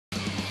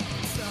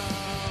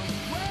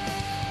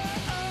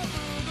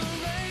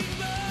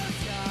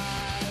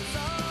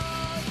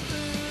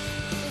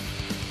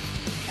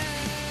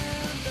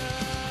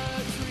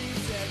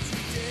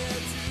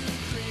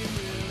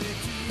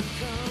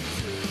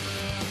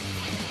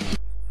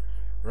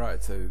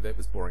Right, so that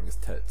was boring as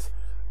tits.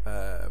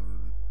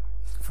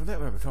 From that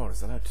moment on,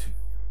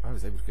 I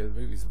was able to go to the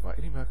movies and buy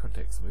any of my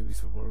contacts. The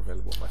movies were more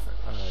available on my phone.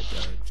 I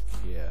don't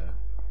care.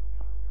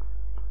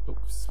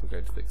 Oops, we're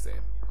going to the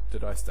exam.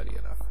 Did I study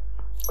enough?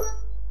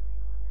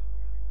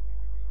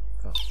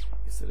 Oh,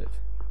 yes I did.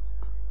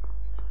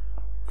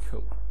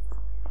 Cool.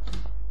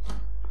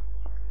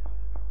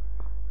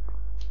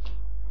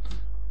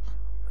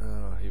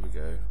 Oh, here we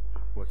go.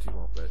 What do you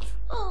want, bitch?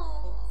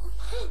 Oh,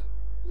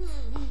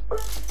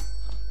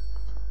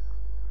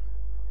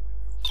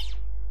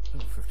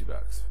 50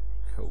 bucks.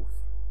 Cool.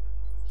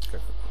 Go for a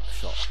quick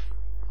shot.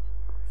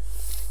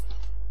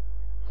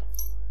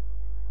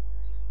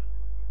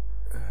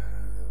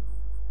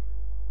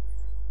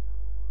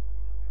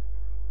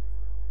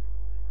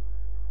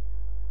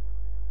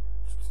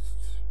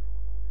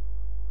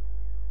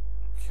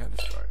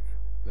 Counter-Strike.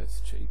 That's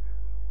cheap.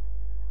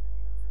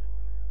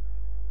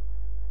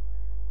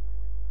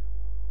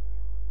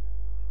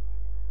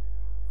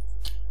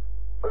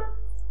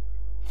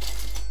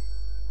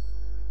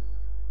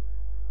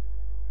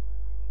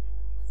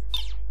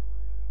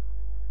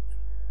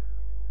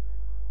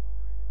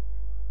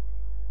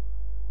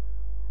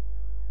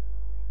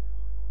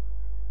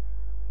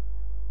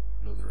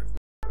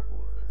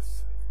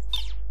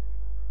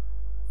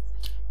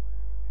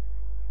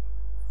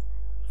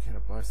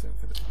 Buy something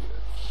for the computer.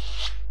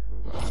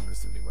 We've got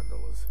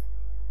 $171.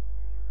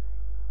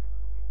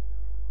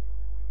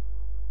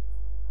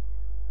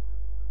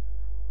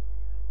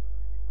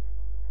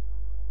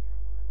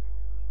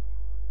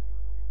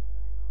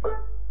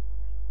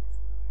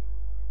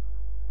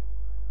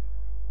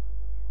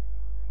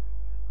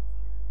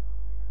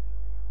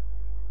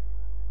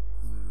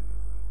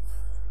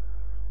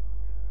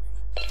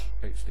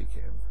 HD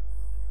cam.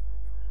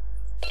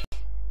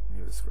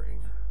 Near the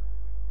screen.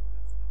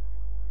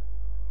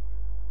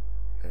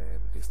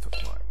 And desktop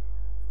light.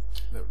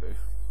 That'll do.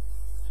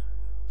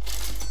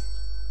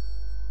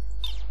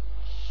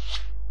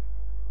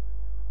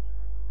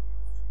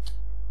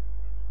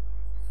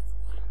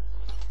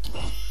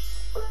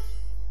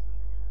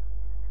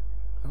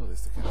 Oh,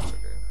 there's the camera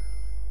again.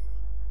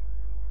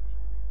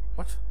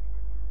 What?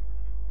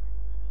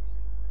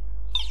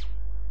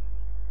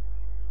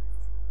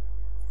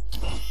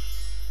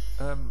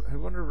 Who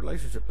wanted a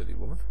relationship with you,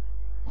 woman?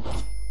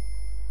 Oh,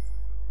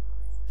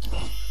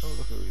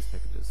 look at all these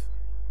packages.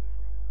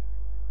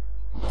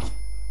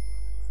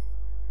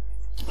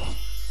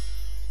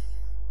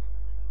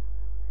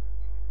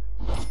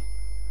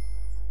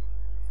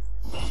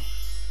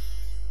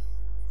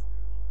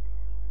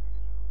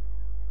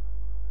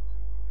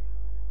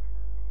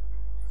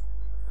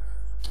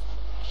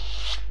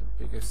 The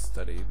biggest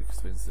study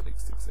because when's the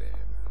next exam?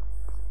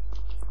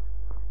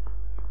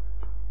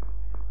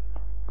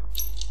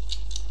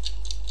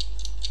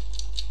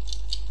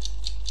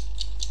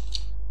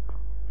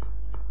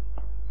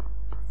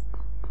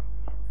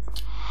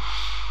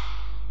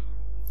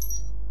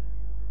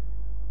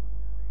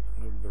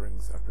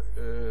 Up to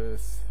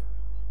Earth.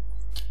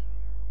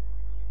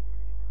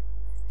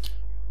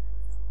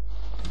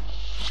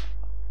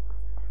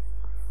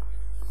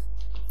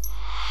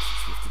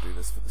 Since we have to do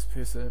this for this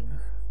person.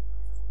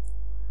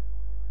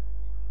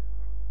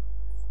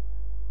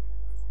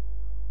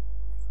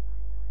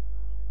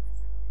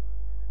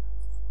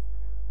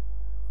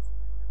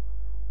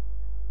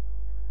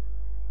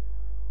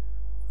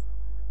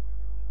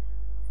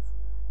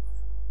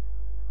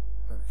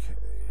 Okay.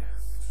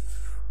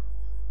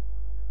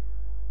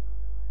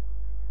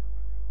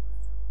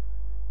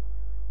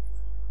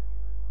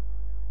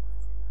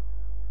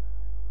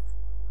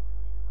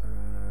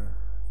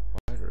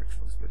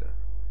 Bidirectional's better.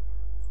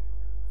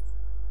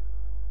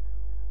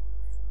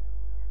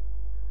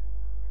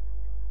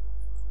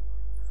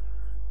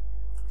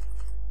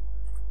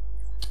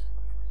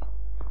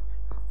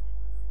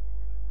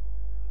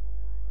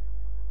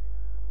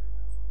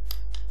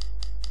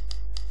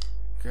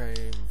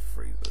 Game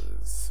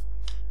freezers.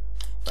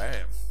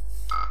 Bam!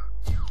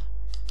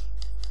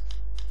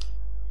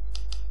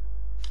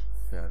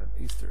 Found an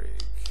Easter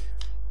egg.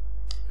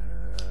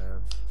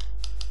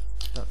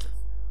 Nothing.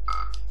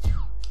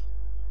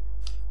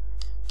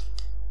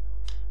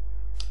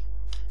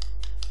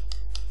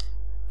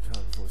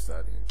 Time before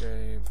starting a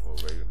game, or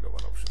we're going to go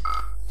one option.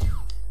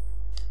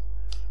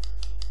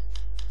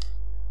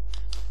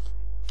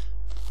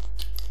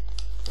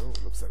 Oh,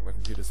 it looks like my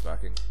computer's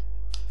sparking.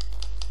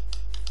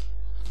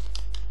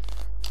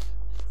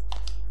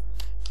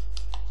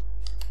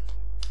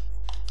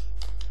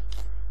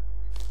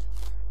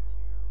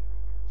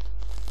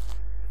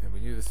 And we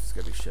knew this was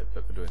going to be shit,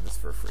 but we're doing this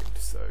for a friend,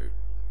 so,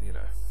 you know.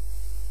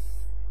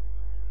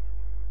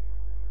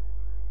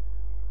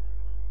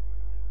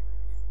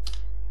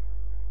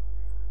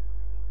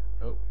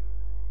 Oh,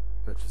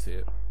 bitch is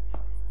here.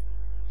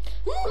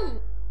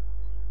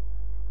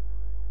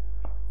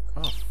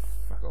 Oh,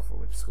 fuck off, I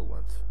went to school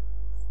once.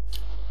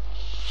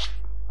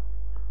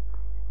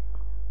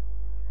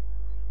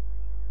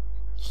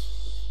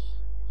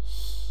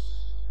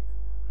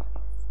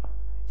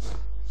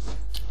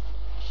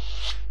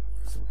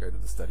 So we'll go to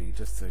the study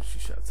just so she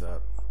shuts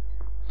up.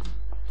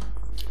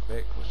 When we get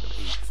back, we're going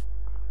to eat.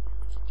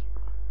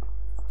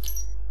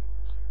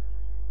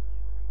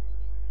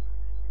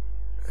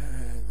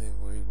 And then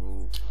we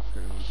will go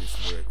do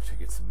some work to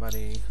get some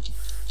money.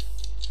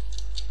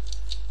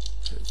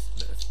 Because,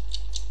 no,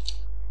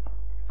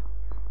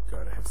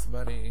 gotta have some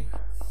money.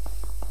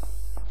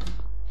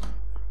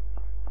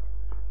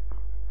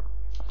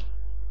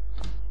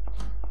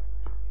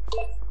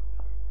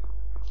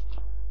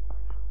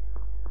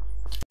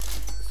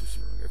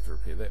 Especially when we have to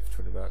repair that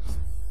for $20.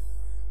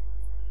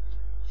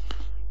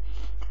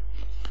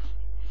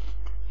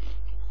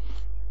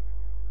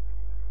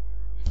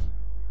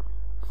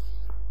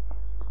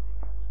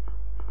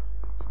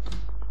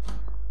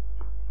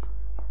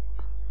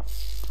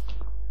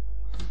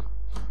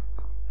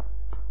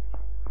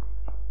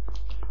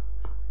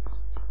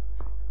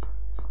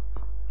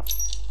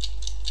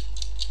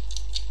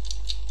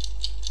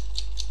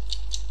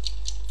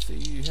 So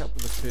you help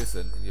with this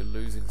person and you're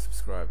losing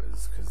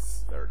subscribers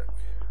because they're a dick.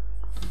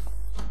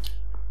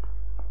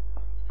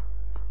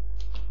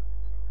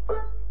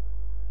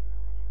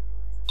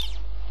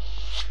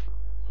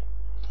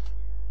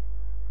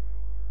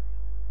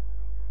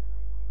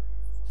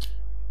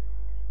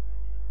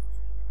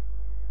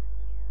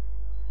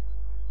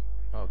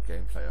 Oh,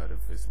 gameplay out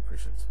of first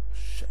impressions.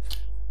 Shit.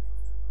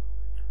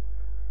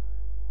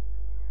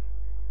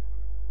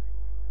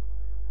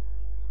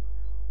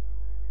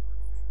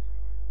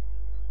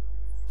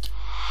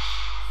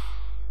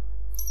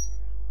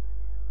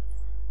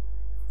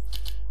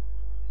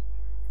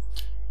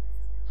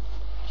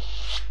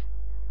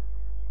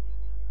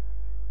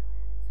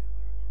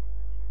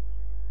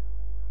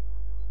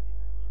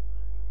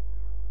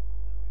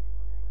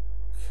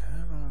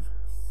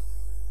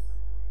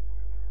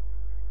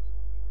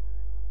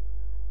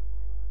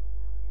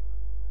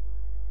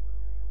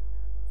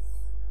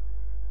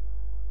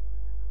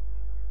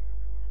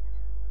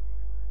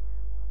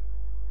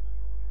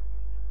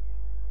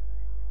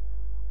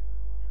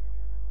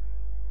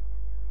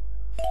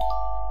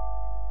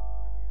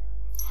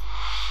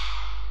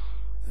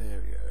 There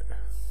we go.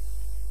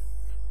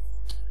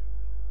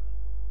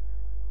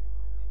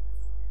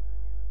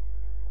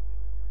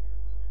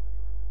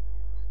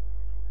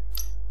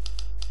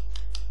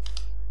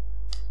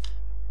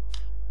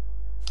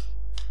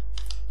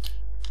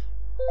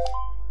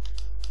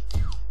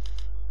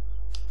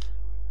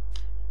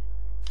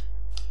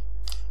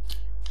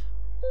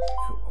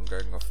 Cool, I'm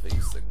going off these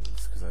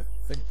things because I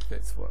think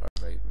that's what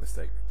I made a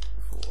mistake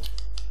before.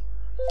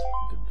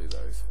 I didn't do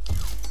those.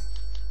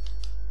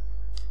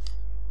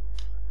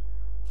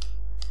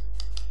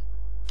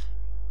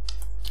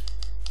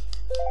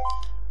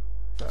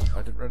 But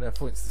I didn't run out of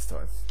points this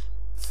time,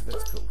 so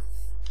that's cool.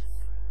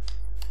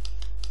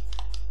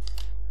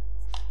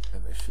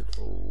 And they should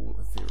all,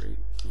 in theory,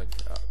 link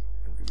up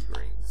and give me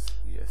greens.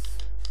 Yes.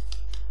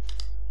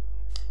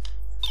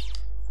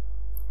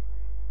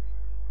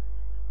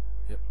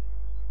 Yep.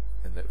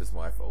 And that was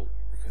my fault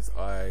because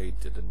I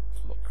didn't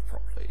look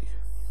properly.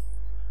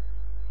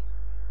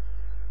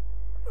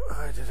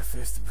 I did a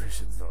first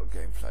impressions, not a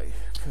gameplay,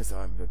 because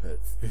I'm a bit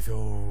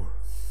fiddle.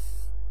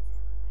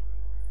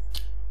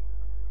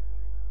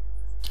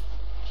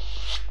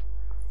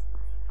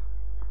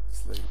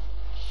 Sleep,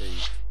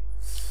 eat,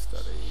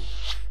 study.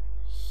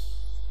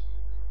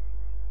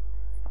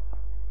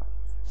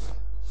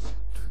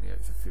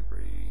 28th of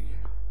February.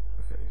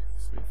 Okay,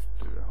 so we have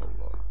to do a whole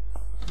lot.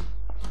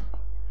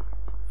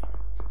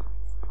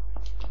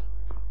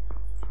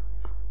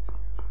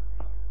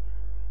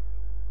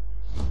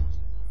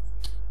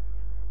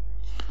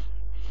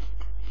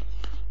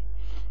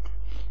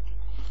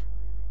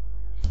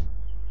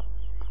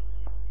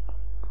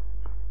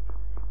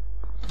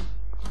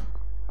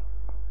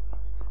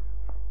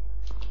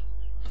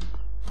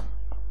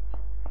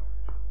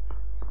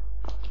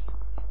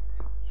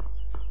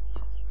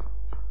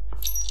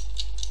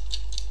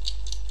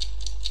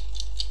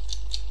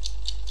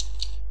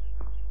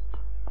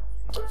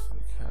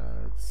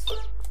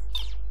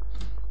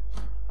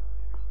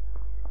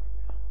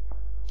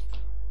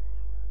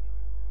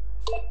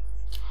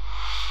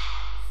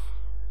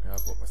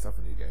 Stuff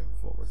in the game.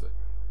 What was it?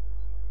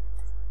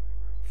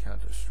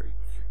 Counter Streak.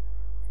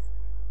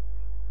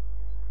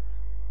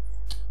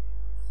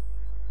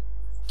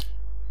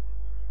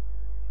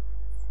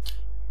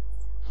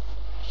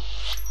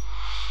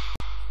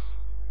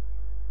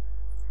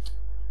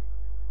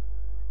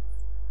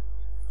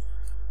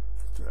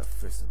 Do our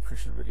first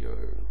impression video.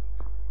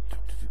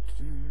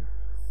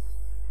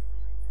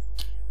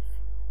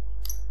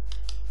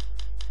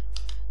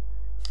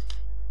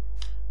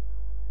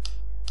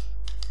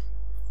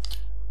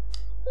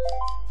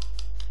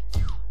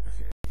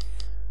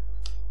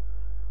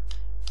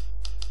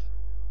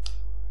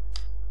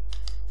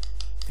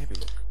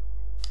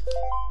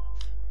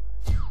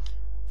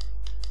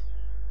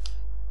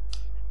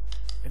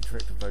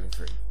 Interactive loading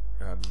screen.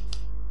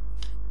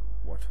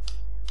 What?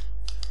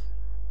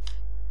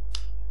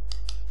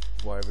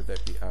 Why would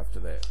that be after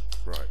that?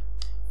 Right.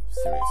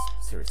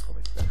 Serious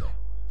comment about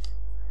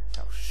that.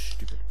 How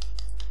stupid.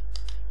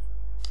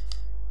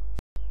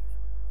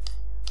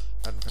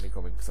 think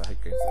on me because I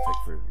hate games that take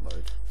forever to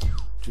load.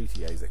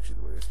 GTA is actually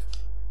the worst.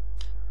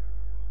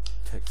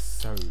 It takes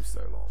so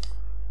long.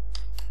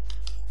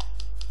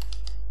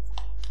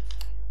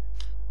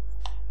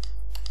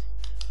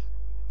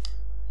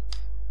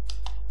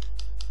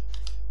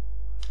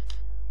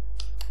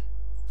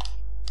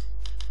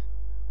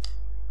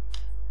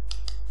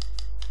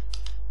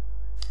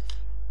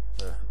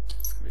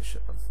 It's gonna be a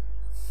shit one.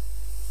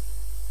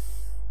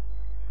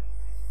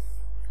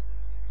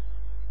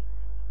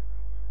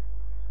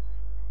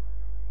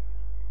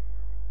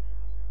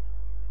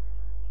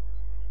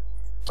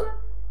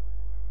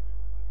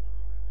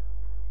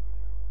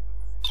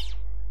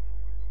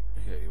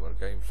 Okay, you want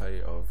a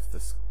gameplay of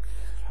this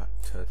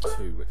Chapter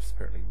 2, which is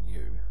apparently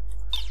new.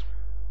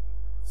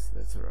 So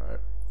that's alright.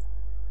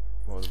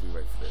 While we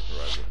wait for that,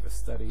 right, we're going to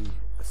study,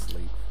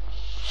 asleep.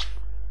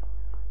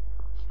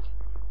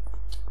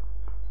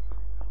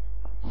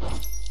 And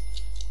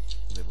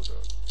then we'll do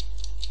it.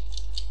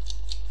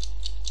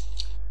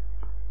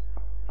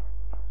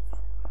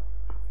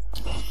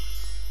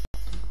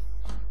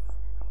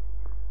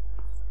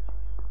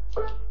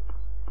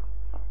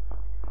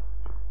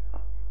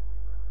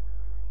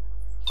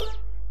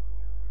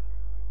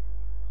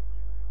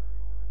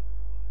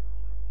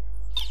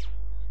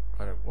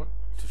 I don't want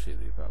to share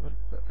the apartment,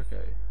 but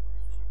okay.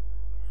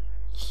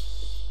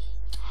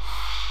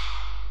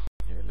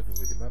 Yeah, living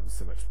with your mum is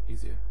so much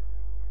easier.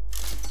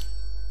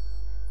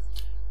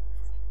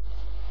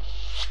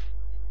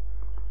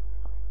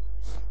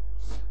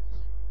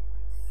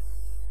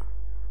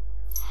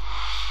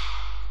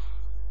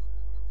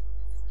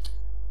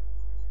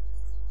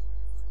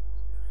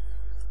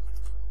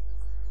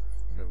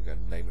 We're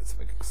going to name it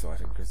something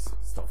exciting because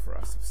it's not for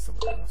us, it's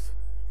someone else.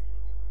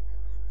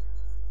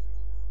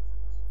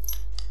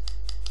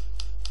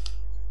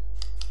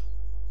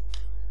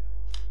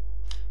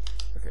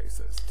 Okay,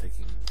 so it's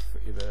taking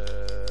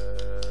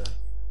forever,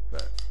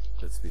 but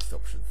that's the best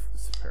option.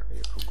 It's apparently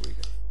a cool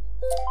weekend.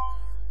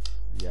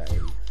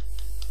 Yay.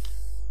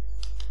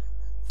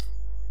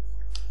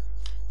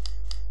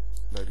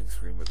 Loading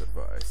screen with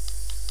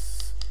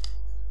advice.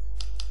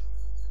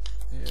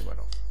 Yeah, why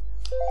not?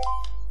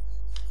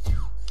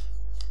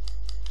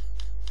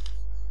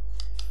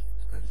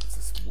 Maybe it's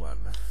this one.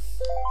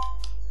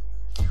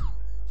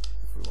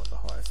 If we want the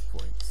highest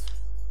points.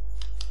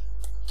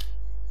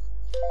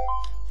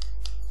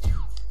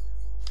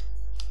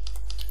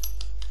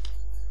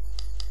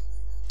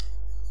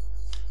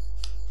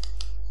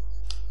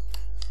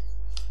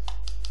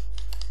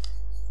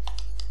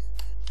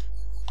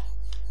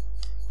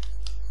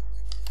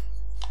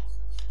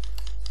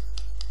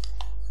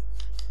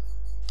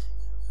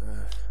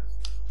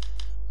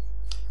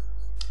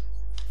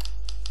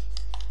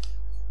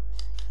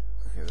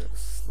 Okay, that was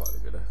slightly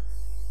better.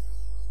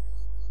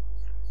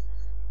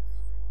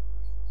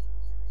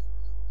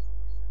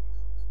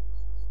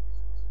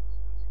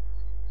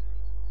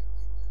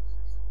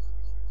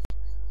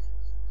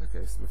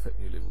 Okay, so we've hit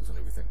new levels and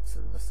everything, so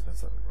we must have done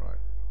something right.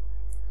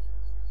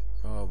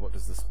 Oh, what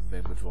does this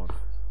language want?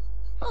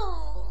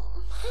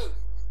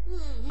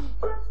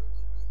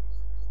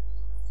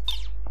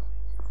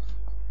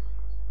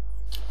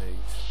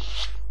 Eat.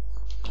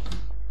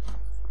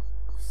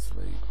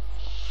 Sleep.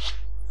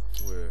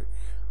 Work.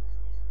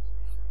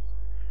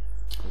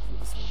 Look at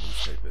the small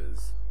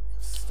newspapers.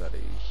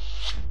 Study.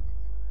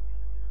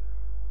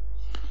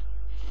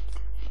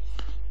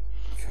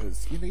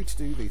 Because you need to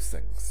do these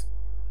things.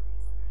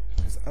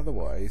 Because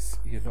otherwise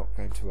you're not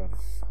going to you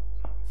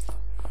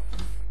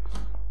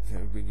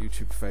know, when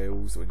YouTube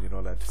fails, when you're not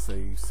allowed to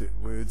say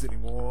certain words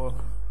anymore,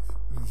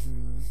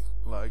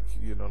 like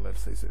you're not allowed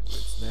to say certain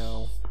words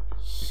now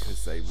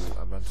because they will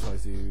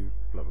unmonetize you,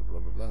 blah blah blah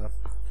blah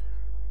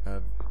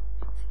blah.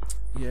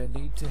 You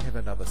need to have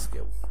another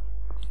skill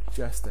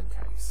just in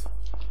case,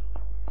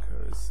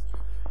 because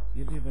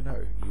you never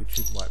know,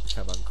 YouTube might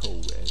become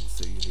uncool and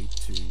so you need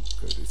to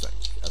go do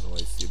something,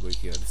 otherwise you're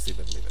working at a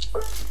 7-Eleven.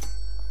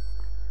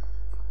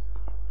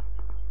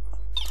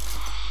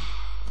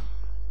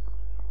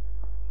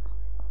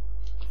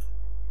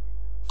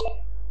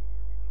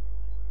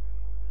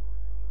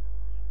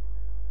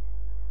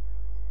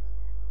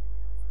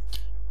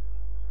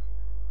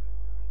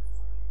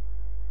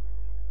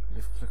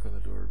 Left click on the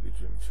door of your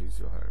bedroom, choose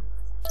your home.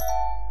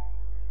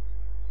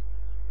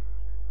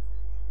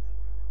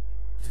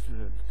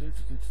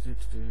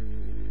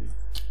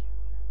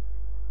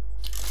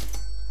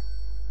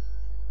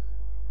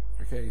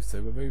 Okay,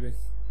 so we're moving.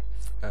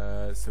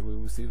 So we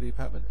will see the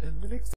apartment in the next